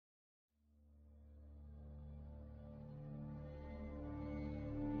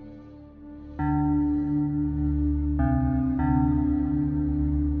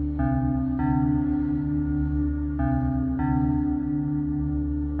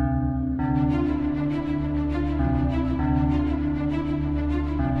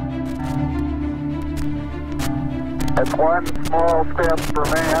It's one small step for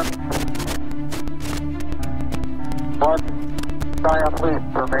man, one giant leap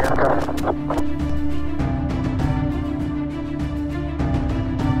for mankind.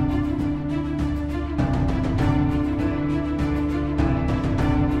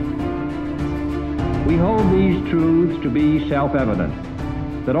 We hold these truths to be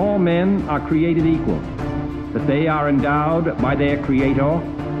self-evident, that all men are created equal, that they are endowed by their Creator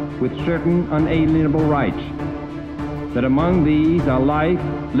with certain unalienable rights, that among these are life,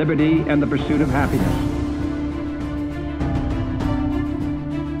 liberty, and the pursuit of happiness.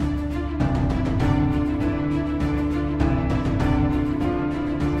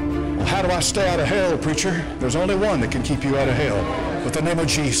 Well, how do I stay out of hell, preacher? There's only one that can keep you out of hell, with the name of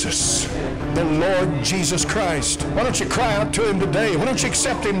Jesus, the Lord Jesus Christ. Why don't you cry out to him today? Why don't you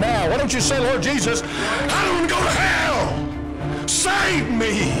accept him now? Why don't you say, Lord Jesus, I don't want to go to hell. Save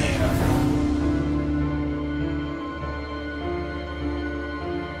me.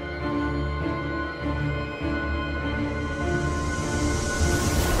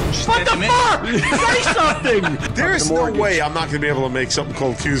 What the fuck? Say something! There's no way I'm not going to be able to make something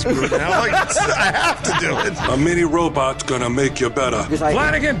called Q's Brew now. Like, I have to do it. A mini robot's gonna make you better.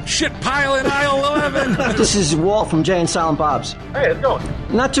 Flanagan, shit pile in aisle 11. This is Walt from Jay and Silent Bob's. Hey, how's it going?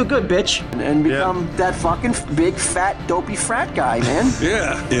 Not too good, bitch. And become that fucking big, fat, dopey frat guy, man.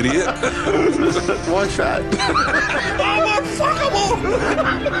 Yeah, idiot. One shot. I'm unfuckable!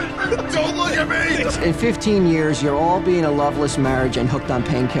 Don't look at me! In 15 years, you're all being a loveless marriage and hooked on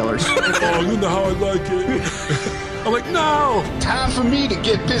painkillers. Oh, you know how I like it. I'm like, no! Time for me to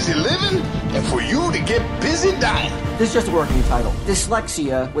get busy living and for you to get busy dying. This is just a working title.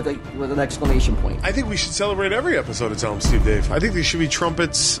 Dyslexia with an exclamation point. I think we should celebrate every episode of Tell 'em Steve Dave. I think there should be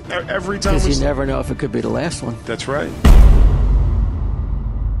trumpets every time Because you never know if it could be the last one. That's right.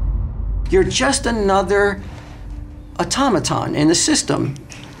 You're just another automaton in the system.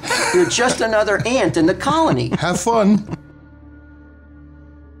 You're just another ant in the colony. Have fun.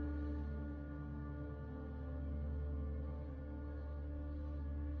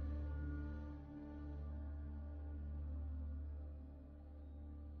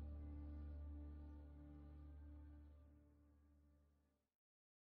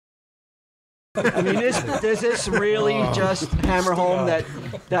 I mean, does this really just hammer home that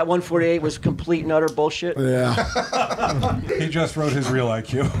 148 was complete and utter bullshit? Yeah. He just wrote his real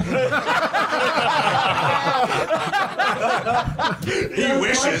IQ. He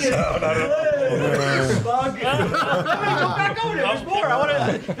wishes. There's more.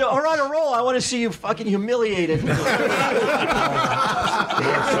 We're on a roll. I want to see you fucking humiliated.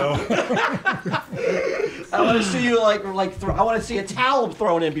 I want to see you I want to see a towel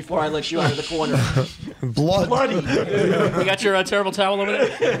thrown in before I let you out of the corner. Bloody. You got your terrible towel over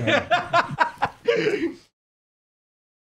there?